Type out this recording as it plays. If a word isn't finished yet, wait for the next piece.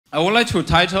I would like to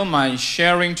title my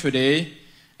sharing today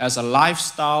as a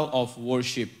lifestyle of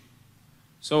worship.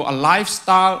 So a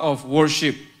lifestyle of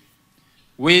worship.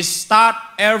 We start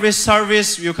every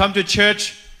service, you come to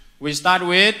church, we start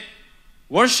with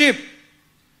worship.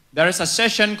 There is a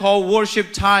session called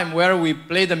worship time where we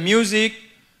play the music,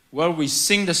 where we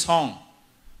sing the song.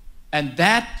 And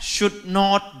that should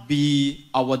not be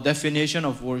our definition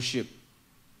of worship.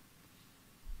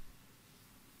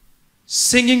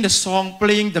 Singing the song,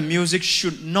 playing the music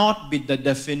should not be the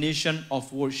definition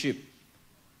of worship.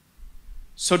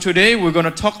 So today we're going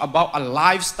to talk about a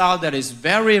lifestyle that is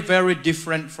very, very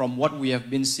different from what we have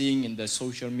been seeing in the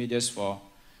social medias for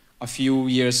a few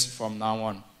years from now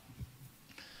on.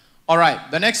 All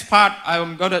right, the next part,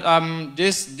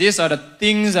 these are the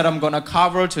things that I'm going to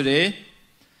cover today.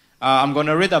 I'm going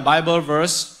to read a Bible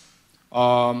verse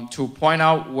to point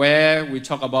out where we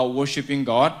talk about worshiping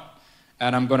God.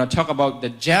 And I'm going to talk about the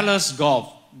jealous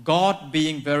God, God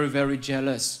being very, very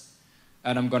jealous.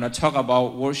 And I'm going to talk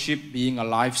about worship being a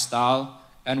lifestyle.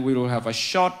 And we will have a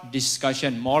short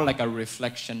discussion, more like a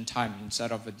reflection time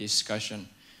instead of a discussion.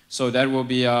 So that will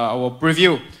be our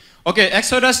preview. Okay,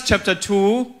 Exodus chapter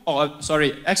 20,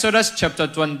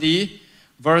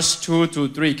 verse 2 to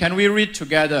 3. Can we read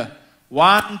together?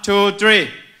 1, 2, 3.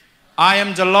 I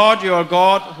am the Lord your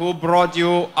God who brought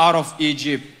you out of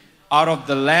Egypt, out of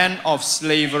the land of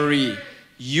slavery.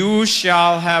 You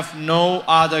shall have no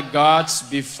other gods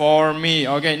before me.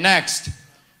 Okay, next.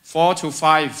 4 to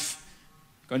 5.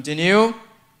 Continue.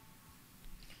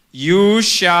 You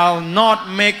shall not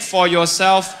make for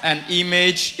yourself an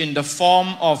image in the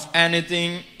form of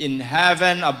anything in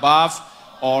heaven above,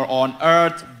 or on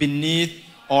earth beneath,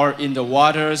 or in the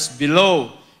waters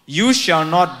below. You shall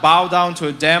not bow down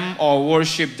to them or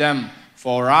worship them,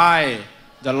 for I,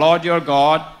 the Lord your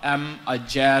God, am a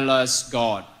jealous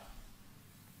God.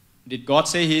 Did God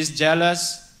say He is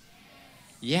jealous?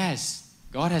 Yes.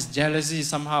 God has jealousy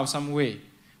somehow, some way.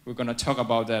 We're going to talk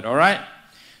about that, all right?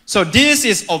 So this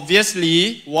is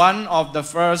obviously one of the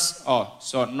first,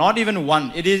 not even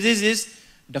one. This is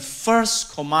the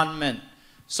first commandment.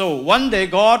 So one day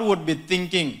God would be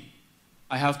thinking,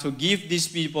 I have to give these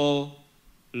people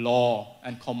law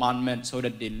and commandment so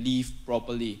that they live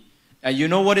properly. And you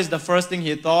know what is the first thing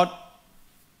He thought?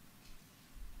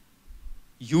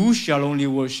 You shall only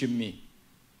worship me.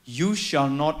 You shall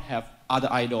not have other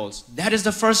idols. That is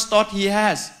the first thought He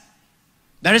has.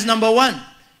 That is number one.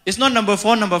 It's not number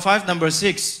 4, number 5, number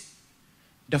 6.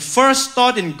 The first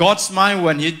thought in God's mind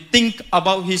when He thinks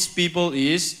about His people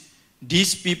is,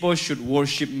 these people should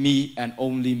worship me and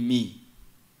only me.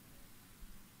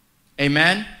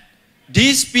 Amen?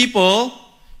 These people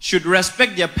should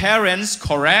respect their parents,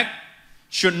 correct?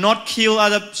 Should not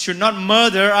should not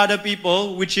murder other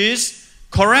people, which is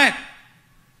correct.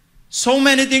 So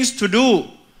many things to do.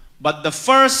 But the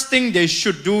first thing they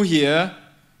should do here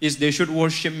is they should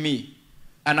worship me.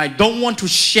 And I don't want to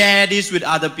share this with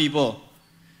other people.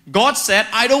 God said,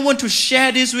 I don't want to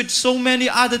share this with so many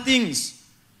other things.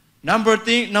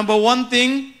 Number one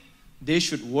thing, they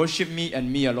should worship me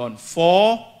and me alone.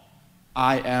 For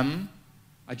I am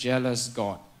a jealous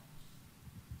God.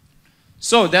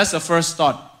 So that's the first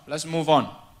thought. Let's move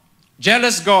on.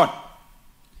 Jealous God.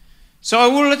 So I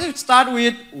will start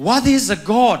with, what is a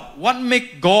God? What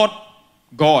makes God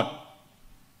God?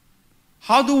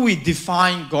 How do we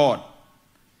define God?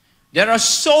 There are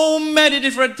so many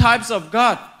different types of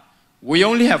God. We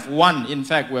only have one. In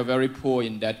fact, we're very poor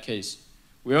in that case.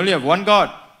 We only have one God.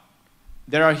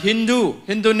 There are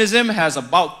Hinduism has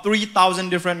about 3,000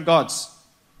 different gods.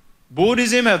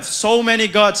 Buddhism has so many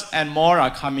gods, and more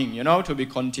are coming, to be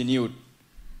continued.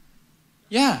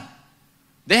 Yeah.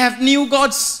 They have new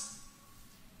gods.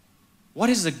 What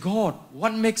is a God?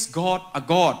 What makes God a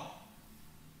God?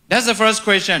 That's the first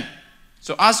question.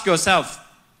 So ask yourself,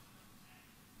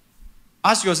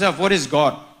 what is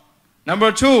God?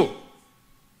 Number 2,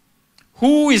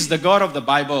 who is the God of the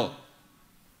Bible?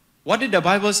 What did the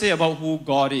Bible say about who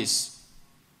God is?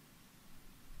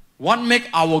 What makes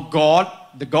our God,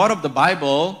 the God of the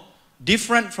Bible,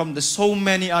 different from the so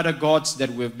many other gods that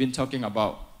we've been talking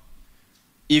about?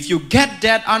 If you get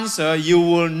that answer, you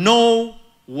will know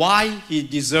why He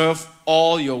deserves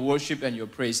all your worship and your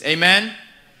praise. Amen?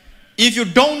 If you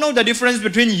don't know the difference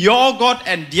between your God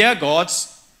and their gods,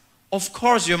 of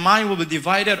course your mind will be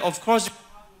divided. Of course your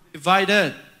heart will be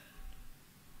divided.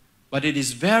 But it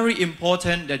is very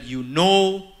important that you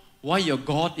know why your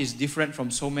God is different from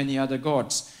so many other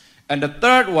gods. And the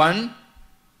third one,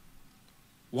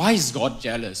 why is God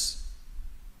jealous?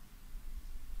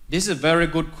 This is a very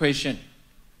good question.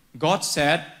 God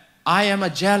said, I am a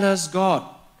jealous God.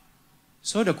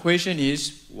 So the question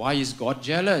is, why is God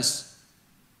jealous?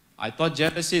 I thought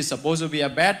jealousy is supposed to be a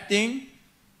bad thing.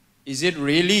 Is it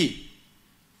really?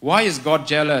 Why is God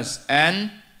jealous? And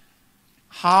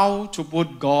how to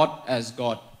put God as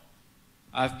God?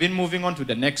 I've been moving on to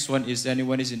the next one. Is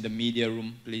anyone is in the media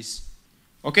room, please?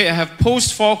 Okay, I have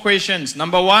posed 4 questions.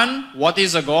 Number 1, what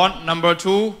is a God? Number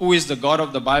 2, who is the God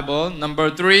of the Bible? Number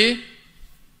 3,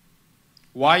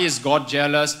 why is God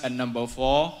jealous? And number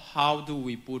 4, how do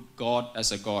we put God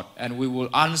as a God? And we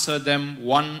will answer them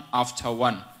one after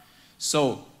one.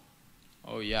 So,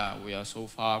 oh yeah, we are so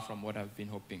far from what I've been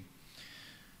hoping.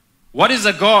 What is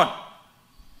a God?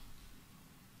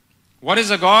 What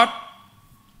is a God?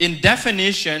 In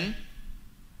definition,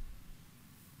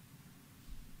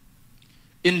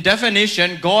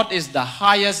 God is the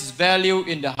highest value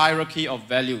in the hierarchy of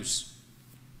values.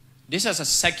 This is a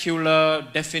secular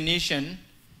definition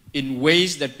in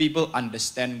ways that people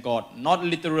understand God, not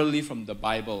literally from the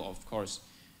Bible, of course.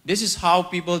 This is how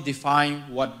people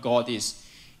define what God is.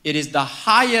 It is the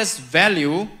highest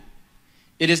value.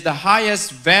 It is the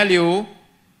highest value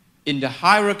in the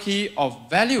hierarchy of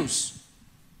values.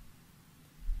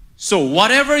 So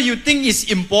whatever you think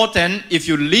is important, if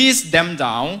you list them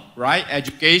down, right?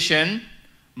 Education,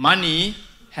 money,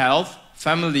 health,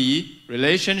 family,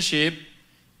 relationship,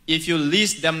 if you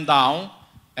list them down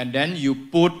and then you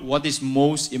put what is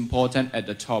most important at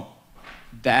the top,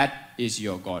 that is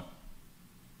your God.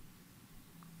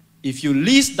 If you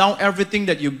list down everything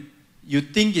that you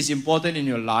think is important in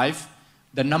your life,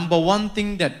 the number one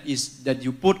thing that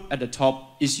you put at the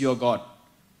top is your God.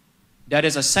 That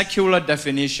is a secular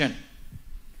definition.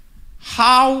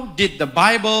 How did the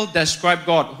Bible describe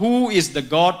God? Who is the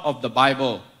God of the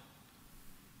Bible?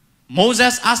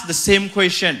 Moses asked the same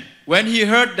question. When he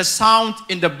heard the sound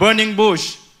in the burning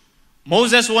bush,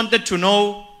 Moses wanted to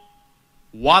know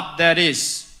what that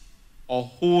is or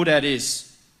who that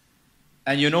is.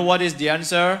 And you know what is the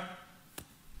answer?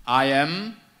 I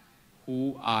am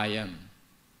who I am.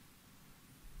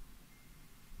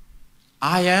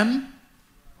 I am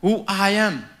who I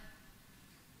am.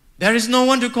 There is no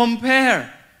one to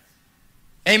compare.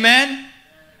 Amen?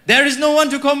 There is no one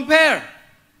to compare.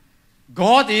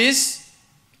 God is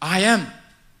I am.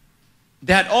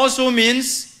 That also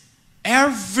means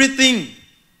everything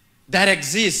that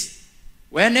exists.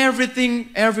 When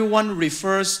everyone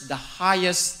refers the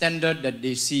highest standard that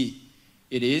they see,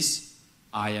 it is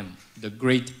I am. The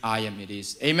great I am it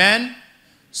is. Amen?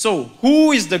 So,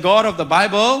 who is the God of the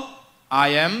Bible? I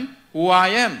am who I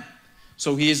am.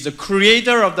 So He is the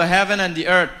creator of the heaven and the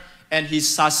earth, and He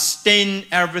sustains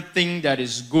everything that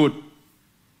is good.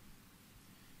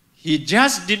 He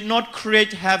just did not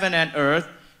create heaven and earth,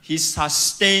 He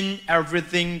sustained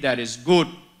everything that is good.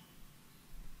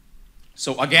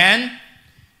 So again,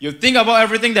 you think about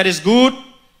everything that is good,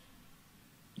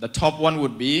 the top one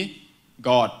would be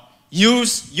God. You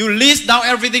list down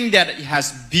everything that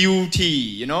has beauty,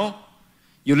 you know.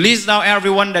 You list down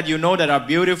everyone that you know that are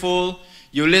beautiful.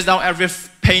 You list down every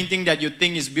painting that you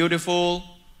think is beautiful.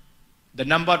 The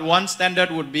number one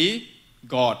standard would be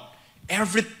God.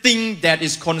 Everything that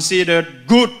is considered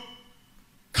good,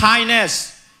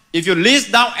 kindness. If you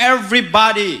list down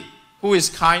everybody who is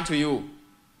kind to you,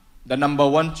 the number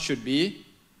one should be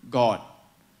God.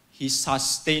 He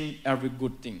sustained every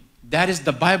good thing. That is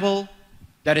the Bible.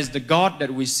 That is the God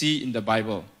that we see in the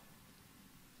Bible.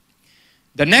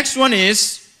 The next one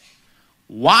is,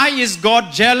 why is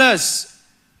God jealous?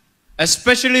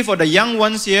 Especially for the young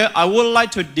ones here, I would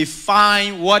like to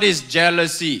define what is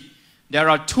jealousy. There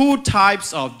are 2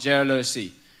 types of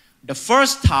jealousy. The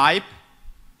first type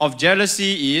of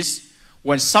jealousy is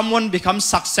when someone becomes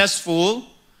successful,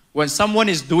 when someone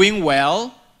is doing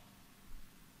well,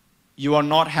 you are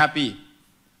not happy.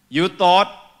 You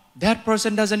thought, that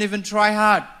person doesn't even try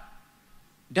hard.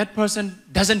 That person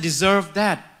doesn't deserve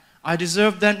that. I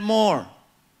deserve that more.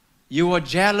 You are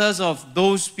jealous of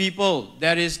those people.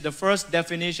 That is the first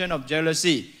definition of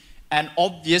jealousy. And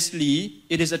obviously,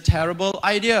 it is a terrible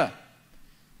idea.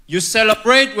 You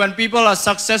celebrate when people are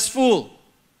successful.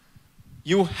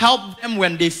 You help them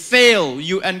when they fail.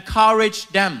 You encourage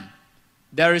them.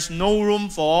 There is no room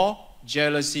for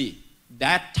jealousy.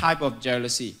 That type of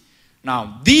jealousy.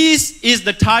 Now, this is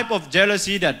the type of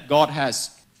jealousy that God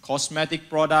has. Cosmetic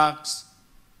products.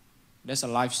 That's a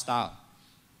lifestyle.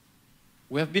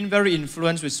 We have been very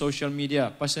influenced with social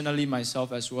media. Personally,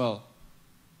 myself as well.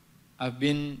 I've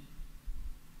been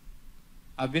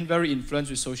very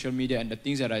influenced with social media and the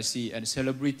things that I see. And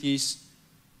celebrities,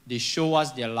 they show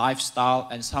us their lifestyle,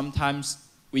 and sometimes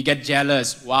we get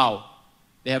jealous. Wow,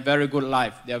 they have very good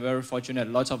life. They are very fortunate,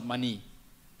 lots of money.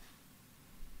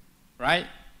 Right?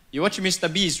 You watch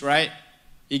Mr. Beast, right?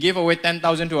 He gave away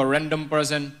 10,000 to a random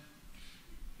person.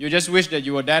 You just wish that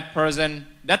you were that person.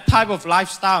 That type of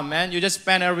lifestyle, man. You just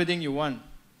spend everything you want.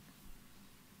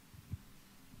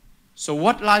 So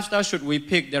what lifestyle should we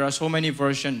pick? There are so many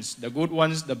versions. The good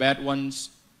ones, the bad ones.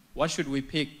 What should we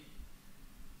pick?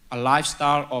 A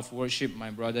lifestyle of worship,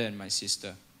 my brother and my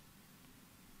sister.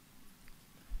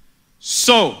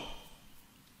 So,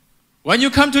 when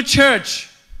you come to church,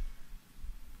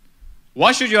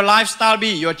 what should your lifestyle be?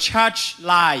 Your church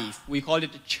life. We call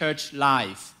it the church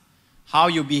life. How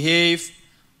you behave,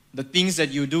 the things that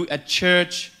you do at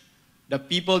church, the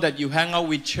people that you hang out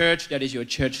with church, that is your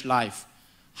church life.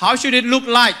 How should it look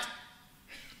like?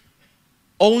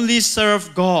 Only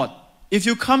serve God. If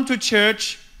you come to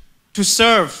church to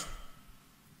serve,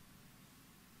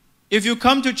 if you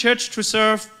come to church to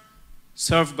serve,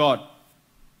 serve God.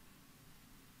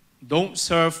 Don't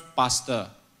serve Pastor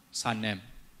Sanem.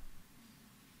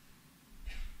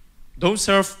 Don't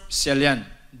serve Xialian.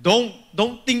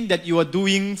 Don't think that you are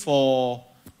doing for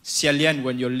Xialian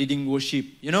when you're leading worship.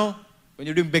 You know, when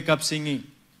you're doing backup singing.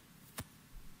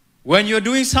 When you're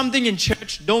doing something in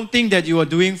church, don't think that you are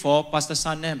doing for Pastor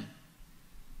Sanem.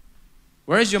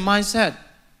 Where is your mindset?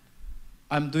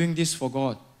 I'm doing this for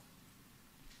God.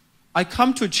 I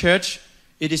come to church,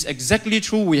 it is exactly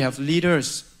true we have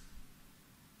leaders.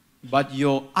 But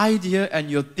your idea and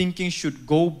your thinking should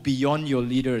go beyond your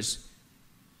leaders.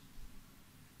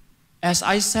 As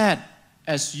I said,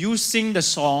 as you sing the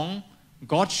song,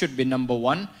 God should be number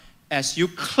one. As you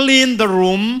clean the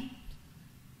room,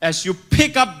 as you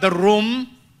pick up the room,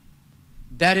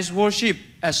 that is worship,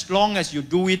 as long as you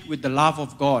do it with the love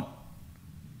of God.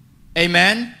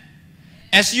 Amen?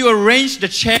 As you arrange the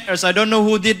chairs, I don't know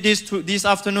who did this this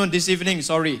afternoon, this evening,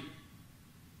 sorry.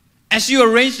 As you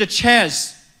arrange the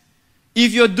chairs,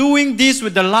 if you're doing this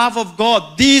with the love of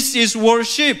God, this is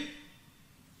worship.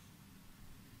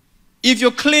 If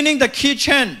you're cleaning the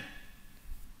kitchen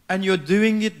and you're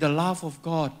doing it the love of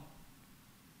God,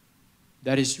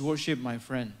 that is worship, my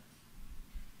friend.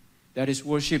 That is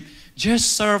worship.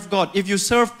 Just serve God. If you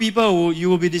serve people, you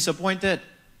will be disappointed.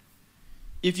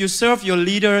 If you serve your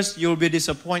leaders, you'll be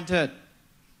disappointed.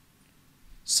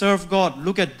 Serve God.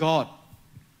 Look at God.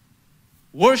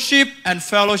 Worship and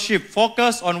fellowship.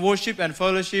 Focus on worship and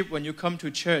fellowship when you come to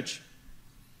church.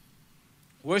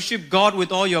 Worship God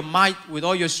with all your might, with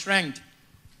all your strength.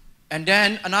 And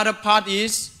then another part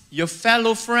is your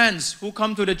fellow friends who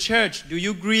come to the church. Do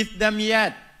you greet them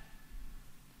yet?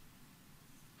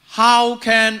 How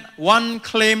can one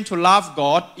claim to love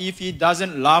God if he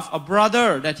doesn't love a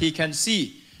brother that he can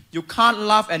see? You can't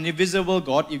love an invisible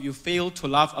God if you fail to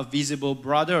love a visible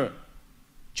brother.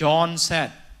 John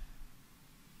said.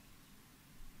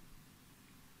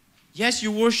 Yes,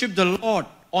 you worship the Lord.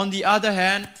 On the other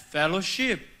hand,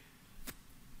 fellowship.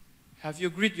 Have you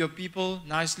greet your people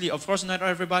nicely? Of course, not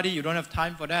everybody. You don't have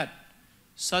time for that.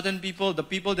 Certain people, the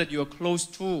people that you are close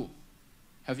to,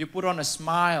 have you put on a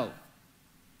smile?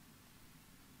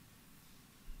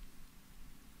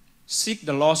 Seek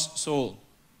the lost soul.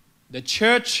 The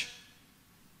church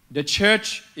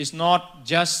is not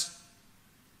just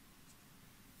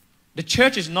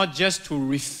to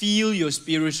refill your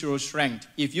spiritual strength.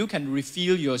 If you can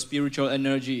refill your spiritual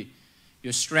energy,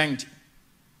 your strength,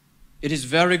 it is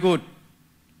very good.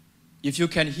 If you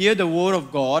can hear the word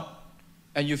of God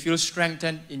and you feel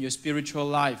strengthened in your spiritual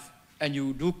life and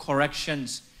you do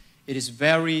corrections, it is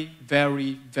very,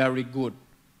 very, very good.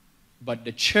 But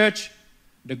the church,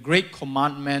 the great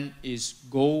commandment is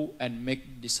go and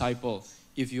make disciples.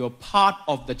 If you are part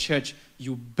of the church,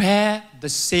 you bear the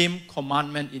same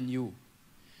commandment in you.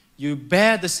 You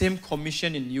bear the same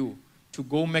commission in you to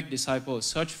go make disciples,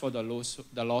 search for the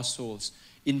lost souls.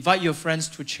 Invite your friends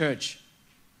to church.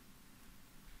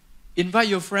 Invite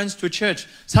your friends to church.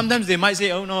 Sometimes they might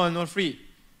say, oh no, I'm not free.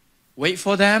 Wait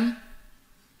for them.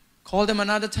 Call them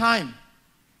another time.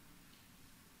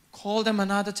 Call them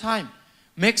another time.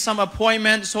 Make some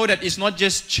appointment so that it's not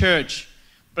just church.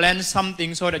 Plan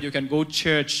something so that you can go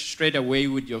church straight away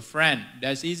with your friend.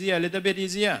 That's easier, a little bit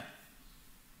easier.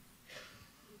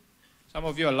 Some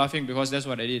of you are laughing because that's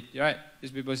what I did, right?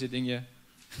 These people sitting here.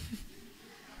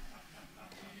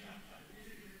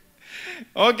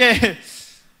 Okay.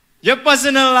 Your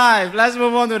personal life. Let's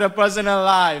move on to the personal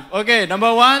life. Okay,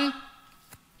 number one,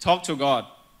 talk to God.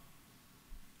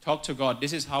 Talk to God.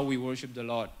 This is how we worship the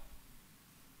Lord.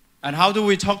 And how do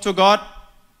we talk to God?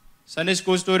 Sunday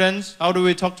school students, how do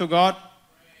we talk to God?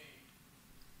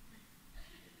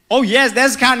 Oh yes,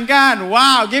 that's Kan Kan.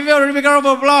 Wow, give you a big round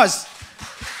of applause.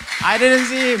 I didn't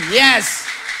see him. Yes.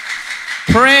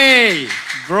 Pray.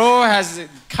 Bro has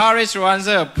courage to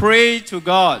answer. Pray to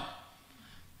God.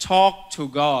 Talk to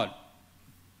God.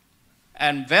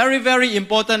 And very, very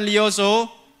importantly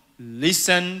also,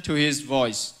 listen to His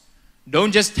voice.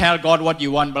 Don't just tell God what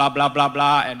you want, blah, blah, blah,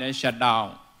 blah, and then shut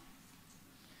down.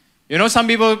 You know, some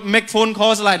people make phone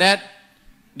calls like that.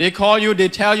 They call you, they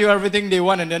tell you everything they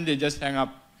want, and then they just hang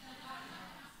up.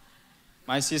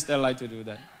 My sister likes to do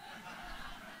that.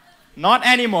 Not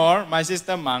anymore. My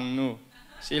sister Mangnu.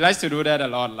 She likes to do that a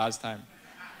lot last time.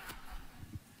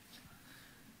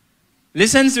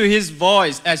 Listen to His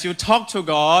voice. As you talk to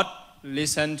God,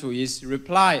 listen to His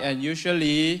reply. And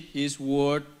usually His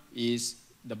word is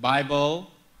the Bible.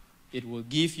 It will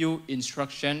give you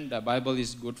instruction. The Bible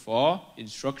is good for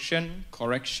instruction,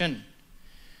 correction.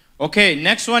 Okay,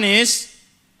 next one is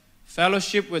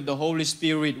fellowship with the Holy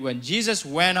Spirit. When Jesus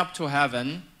went up to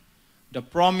heaven, the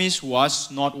promise was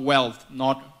not wealth,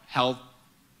 not health.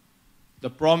 The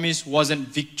promise wasn't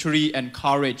victory and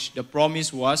courage. The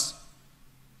promise was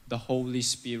the Holy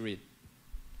Spirit.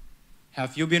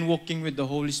 Have you been walking with the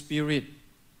Holy Spirit?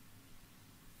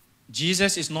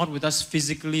 Jesus is not with us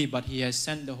physically, but He has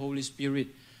sent the Holy Spirit.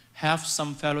 Have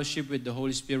some fellowship with the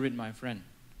Holy Spirit, my friend.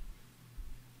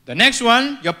 The next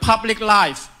one, your public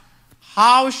life.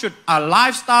 How should a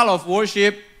lifestyle of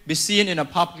worship be seen in a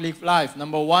public life?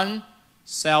 Number one,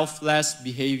 selfless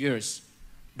behaviors.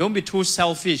 Don't be too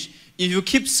selfish. If you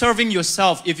keep serving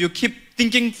yourself, if you keep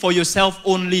thinking for yourself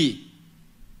only,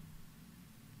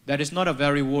 that is not a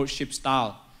very worship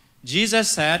style.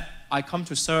 Jesus said, I come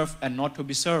to serve and not to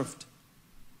be served.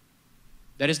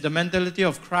 That is the mentality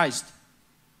of Christ.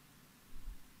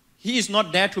 He is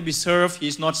not there to be served. He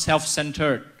is not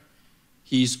self-centered.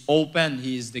 He is open.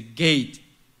 He is the gate.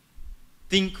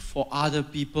 Think for other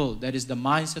people. That is the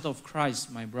mindset of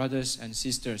Christ, my brothers and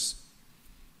sisters.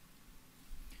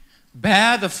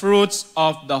 Bear the fruits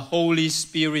of the Holy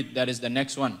Spirit. That is the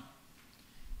next one.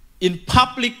 In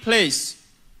public place,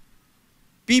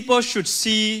 people should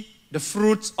see the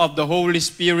fruits of the Holy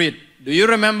Spirit. Do you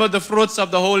remember the fruits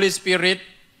of the Holy Spirit?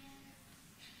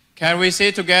 Can we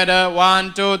say together?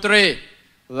 1, 2, 3.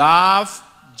 Love,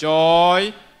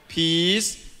 joy,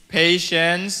 peace,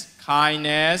 patience,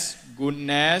 kindness,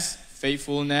 goodness,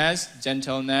 faithfulness,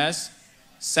 gentleness,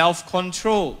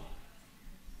 self-control.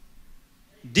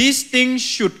 These things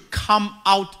should come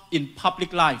out in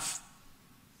public life.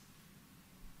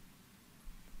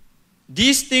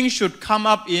 These things should come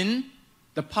up in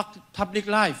the public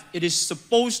life. It is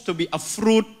supposed to be a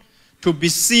fruit to be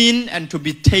seen and to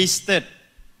be tasted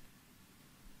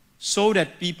so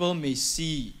that people may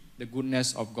see the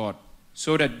goodness of God,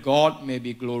 so that God may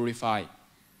be glorified.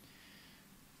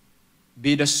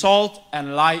 Be the salt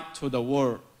and light to the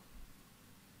world.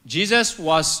 Jesus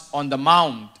was on the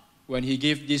mount when He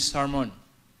gave this sermon.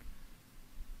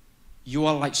 You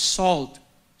are like salt.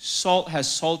 Salt has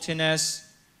saltiness,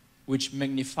 which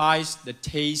magnifies the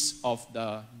taste of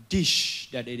the dish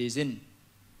that it is in.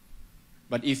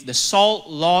 But if the salt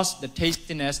lost the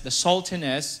tastiness, the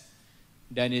saltiness,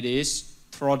 then it is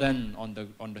trodden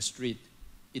on the street.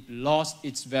 It lost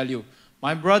its value.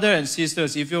 My brother and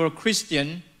sisters, if you're a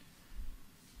Christian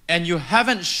and you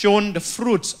haven't shown the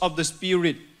fruits of the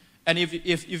Spirit, and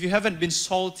if you haven't been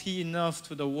salty enough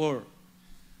to the world,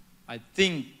 I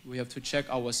think we have to check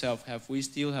ourselves. Have we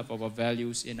still have our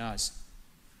values in us?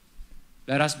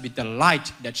 Let us be the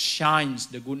light that shines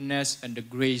the goodness and the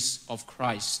grace of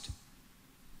Christ.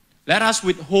 Let us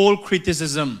withhold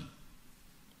criticism.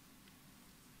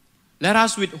 Let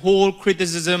us withhold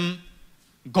criticism,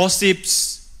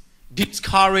 gossips,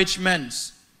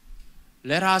 discouragements.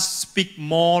 Let us speak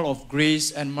more of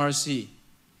grace and mercy.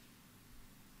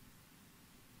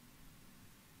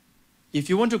 If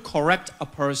you want to correct a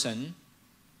person,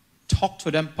 talk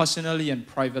to them personally and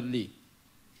privately.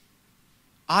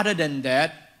 Other than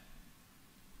that,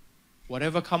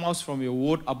 whatever comes out from your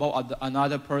word about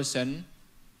another person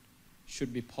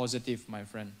should be positive, my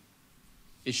friend.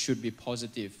 It should be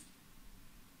positive.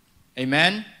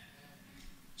 Amen?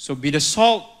 So be the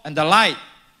salt and the light.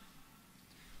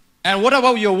 And what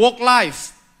about your work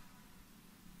life?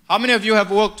 How many of you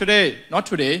have work today? Not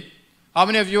today. How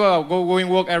many of you are going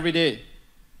work every day?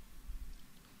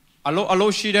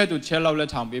 Alo shi de tu che lao le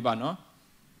thang pi ba no.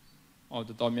 Oh,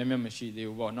 to myan myan ma shi de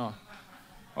bo no.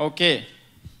 Okay.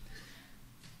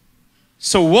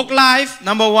 So work life,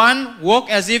 number one, work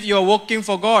as if you are working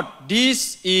for God.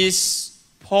 This is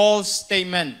Paul's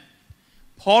statement.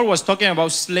 Paul was talking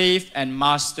about slaves and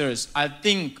masters. I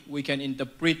think we can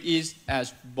interpret it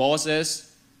as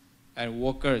bosses and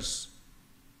workers.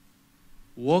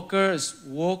 Workers,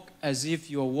 work as if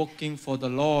you are working for the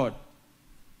Lord.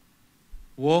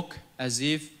 Work as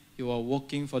if you are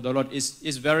working for the Lord.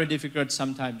 It's very difficult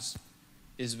sometimes.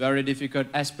 It's very difficult,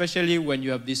 especially when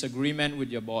you have disagreement with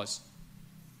your boss.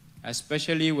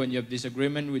 Especially when you have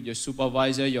disagreement with your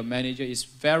supervisor, your manager. It's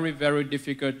very, very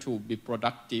difficult to be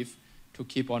productive, to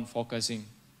keep on focusing.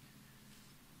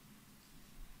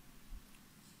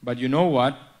 But you know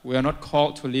what? We are not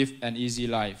called to live an easy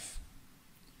life.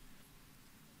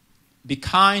 Be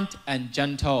kind and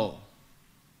gentle.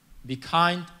 Be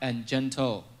kind and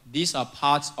gentle. These are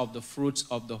parts of the fruits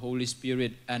of the Holy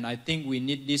Spirit, and I think we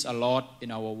need this a lot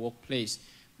in our workplace.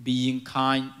 Being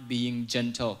kind, being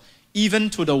gentle. Even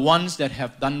to the ones that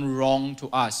have done wrong to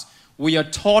us. We are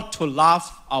taught to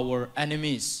love our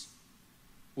enemies.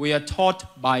 We are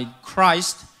taught by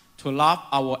Christ to love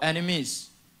our enemies.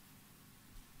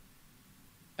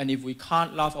 And if we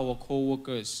can't love our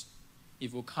co-workers,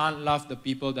 if we can't love the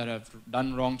people that have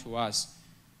done wrong to us,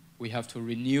 we have to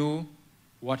renew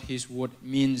what His word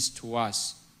means to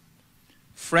us.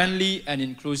 Friendly and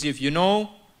inclusive. You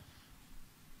know,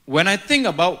 when I think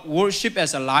about worship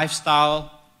as a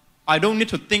lifestyle, I don't need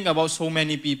to think about so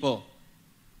many people.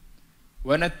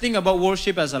 When I think about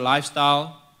worship as a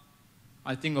lifestyle,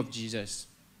 I think of Jesus.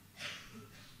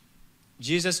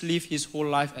 Jesus lived His whole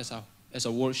life as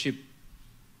a worship.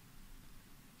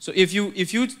 So if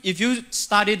you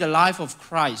study the life of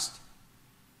Christ,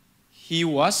 He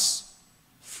was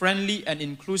friendly and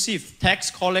inclusive. Tax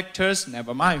collectors,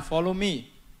 never mind, follow me.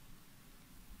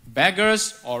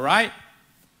 Beggars, all right.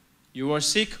 You were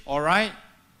sick, all right.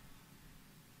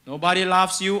 Nobody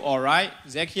loves you, all right.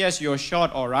 Zacchaeus, you're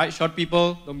short, all right. Short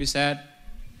people, don't be sad.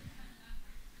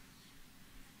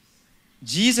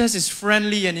 Jesus is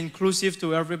friendly and inclusive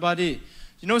to everybody.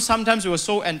 You know, sometimes we are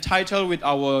so entitled with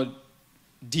our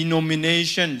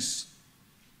denominations.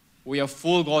 We are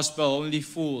full gospel, only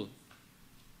full.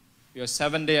 We are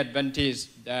Seventh-day Adventists,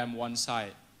 damn, one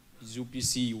side.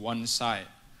 ZUPC, one side.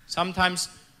 Sometimes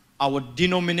our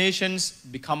denominations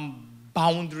become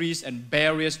boundaries and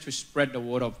barriers to spread the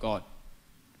word of God.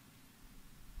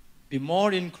 Be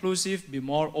more inclusive, be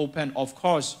more open. Of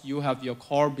course, you have your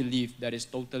core belief that is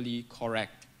totally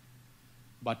correct.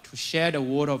 But to share the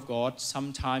word of God,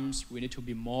 sometimes we need to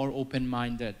be more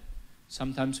open-minded.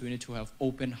 Sometimes we need to have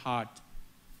open heart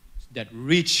that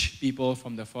reach people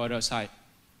from the further side.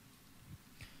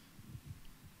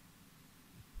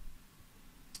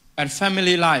 And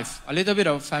family life, a little bit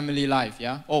of family life,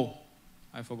 yeah? Oh,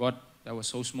 I forgot, that was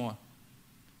so small.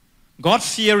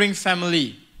 God-fearing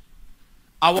family.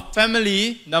 Our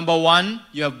family, number one,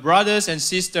 you have brothers and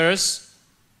sisters,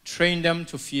 train them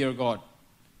to fear God.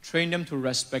 Train them to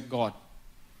respect God.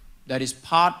 That is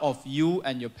part of you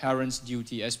and your parents'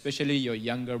 duty, especially your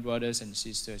younger brothers and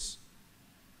sisters.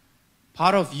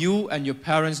 Part of you and your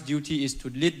parents' duty is to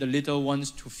lead the little ones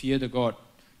to fear the God,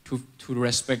 to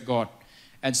respect God.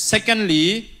 And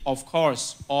secondly, of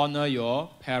course, honor your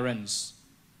parents.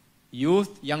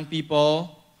 Youth, young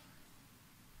people,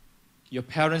 your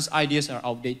parents' ideas are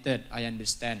outdated, I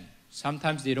understand.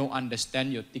 Sometimes they don't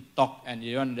understand your TikTok and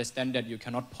they don't understand that you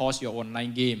cannot pause your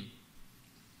online game.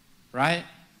 Right?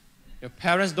 Your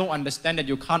parents don't understand that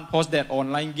you can't pause that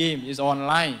online game. It's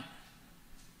online.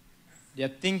 Their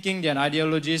thinking, their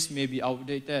ideologies may be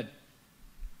outdated.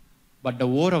 But the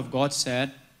Word of God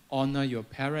said, honor your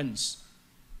parents.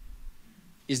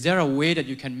 Is there a way that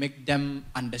you can make them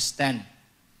understand?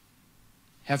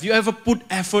 Have you ever put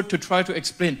effort to try to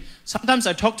explain? Sometimes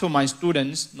I talk to my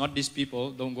students, not these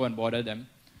people, don't go and bother them.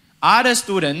 Other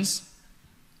students,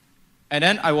 and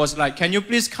then I was like, can you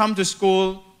please come to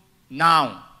school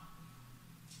now?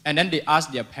 And then they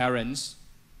ask their parents.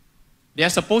 They are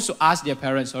supposed to ask their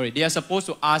parents,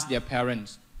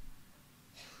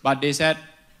 But they said,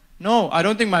 no, I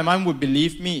don't think my mom would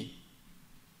believe me.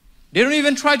 They don't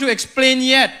even try to explain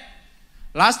yet.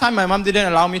 Last time my mom didn't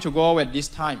allow me to go out at this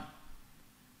time.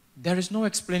 There is no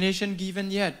explanation given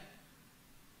yet.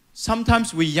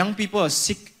 Sometimes we young people are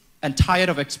sick and tired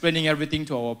of explaining everything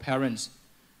to our parents.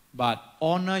 But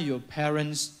honor your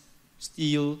parents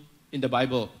still in the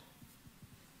Bible.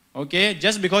 Okay?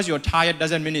 Just because you're tired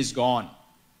doesn't mean it's gone.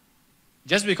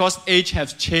 Just because age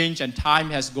has changed and time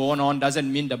has gone on doesn't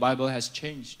mean the Bible has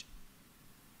changed.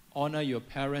 Honor your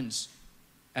parents.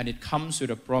 And it comes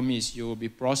with a promise. You will be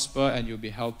prosper and you'll be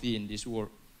healthy in this world.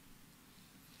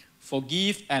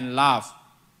 Forgive and love.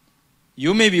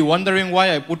 You may be wondering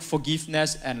why I put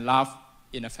forgiveness and love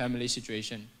in a family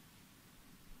situation.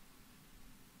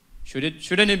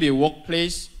 Shouldn't it be a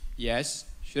workplace? Yes.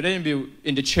 Shouldn't it be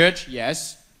in the church?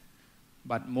 Yes.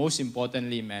 But most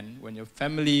importantly, man, when your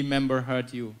family member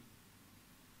hurt you,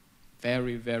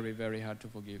 very, very, very hard to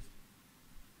forgive.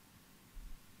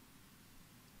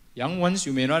 Young ones,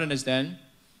 you may not understand,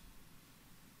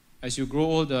 as you grow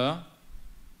older,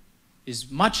 it's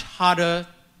much harder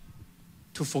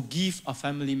to forgive a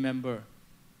family member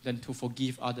than to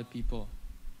forgive other people.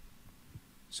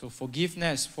 So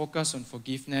forgiveness, focus on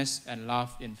forgiveness and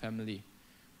love in family.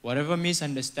 Whatever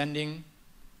misunderstanding,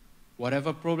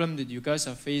 whatever problem that you guys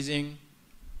are facing,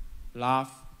 love,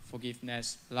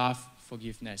 forgiveness, love,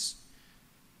 forgiveness.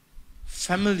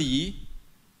 Family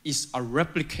is a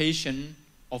replication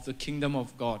of the kingdom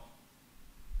of God.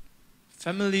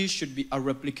 Family should be a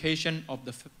replication of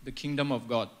the kingdom of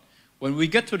God. When we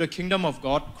get to the kingdom of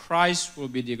God, Christ will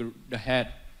be the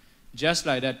head. Just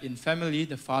like that, in family,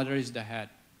 the father is the head.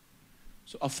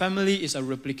 So a family is a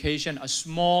replication, a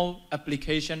small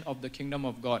application of the kingdom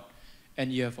of God.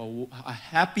 And you have a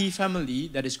happy family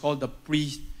that is called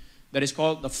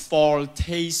the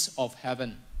foretaste of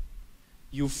heaven.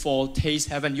 You foretaste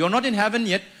heaven. You're not in heaven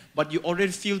yet, but you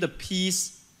already feel the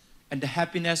peace and the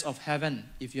happiness of heaven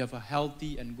if you have a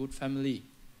healthy and good family.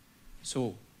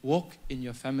 So walk in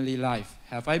your family life.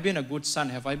 Have I been a good son?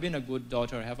 Have I been a good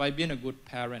daughter? Have I been a good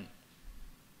parent?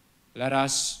 Let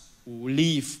us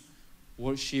live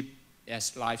worship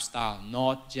as lifestyle,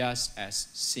 not just as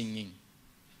singing.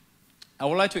 I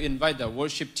would like to invite the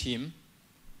worship team.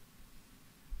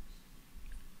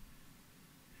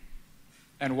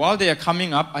 And while they are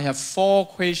coming up, I have 4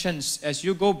 questions. As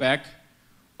you go back,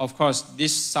 of course,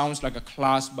 this sounds like a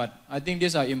class, but I think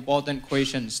these are important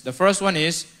questions. The first one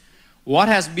is, what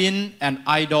has been an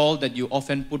idol that you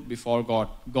often put before God?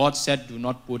 God said, do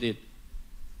not put it.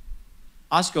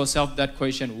 Ask yourself that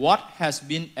question. What has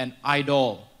been an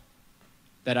idol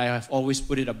that I have always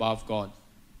put it above God?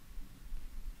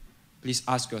 Please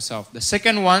ask yourself. The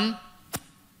second one,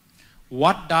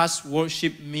 what does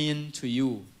worship mean to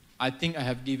you? I think I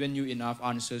have given you enough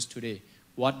answers today.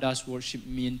 What does worship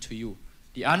mean to you?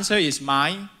 The answer is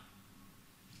mine.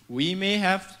 We may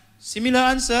have similar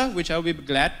answer, which I will be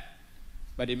glad,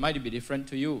 but it might be different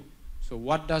to you. So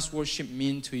what does worship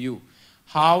mean to you?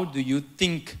 How do you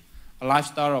think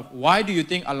why do you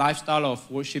think a lifestyle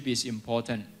of worship is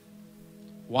important?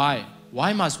 Why?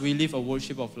 Why must we live a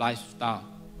worship of lifestyle?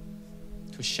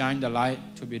 To shine the light,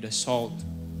 to be the salt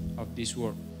of this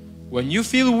world. When you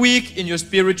feel weak in your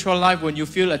spiritual life, when you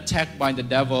feel attacked by the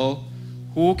devil,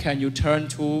 who can you turn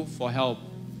to for help?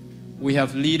 We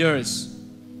have leaders.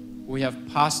 We have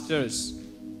pastors.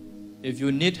 If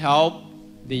you need help,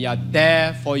 they are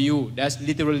there for you. That's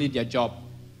literally their job.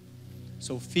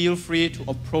 So feel free to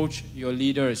approach your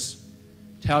leaders.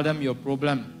 Tell them your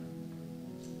problem.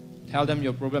 Tell them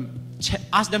your problem.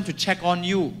 Ask them to check on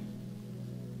you.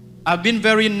 I've been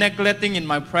very neglecting in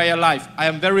my prayer life. I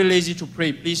am very lazy to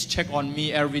pray. Please check on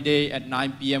me every day at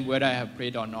 9 p.m. whether I have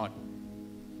prayed or not.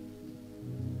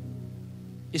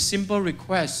 It's simple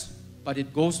request, but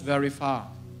it goes very far.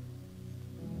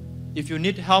 If you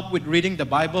need help with reading the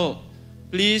Bible,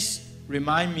 please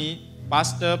remind me,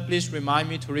 Pastor, please remind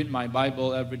me to read my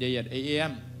Bible every day at 8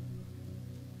 a.m.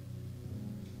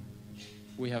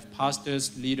 We have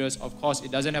pastors, leaders. Of course, it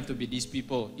doesn't have to be these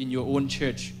people in your own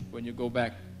church when you go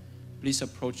back. Please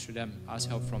approach to them, ask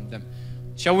help from them.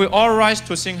 Shall we all rise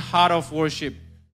to sing Heart of Worship?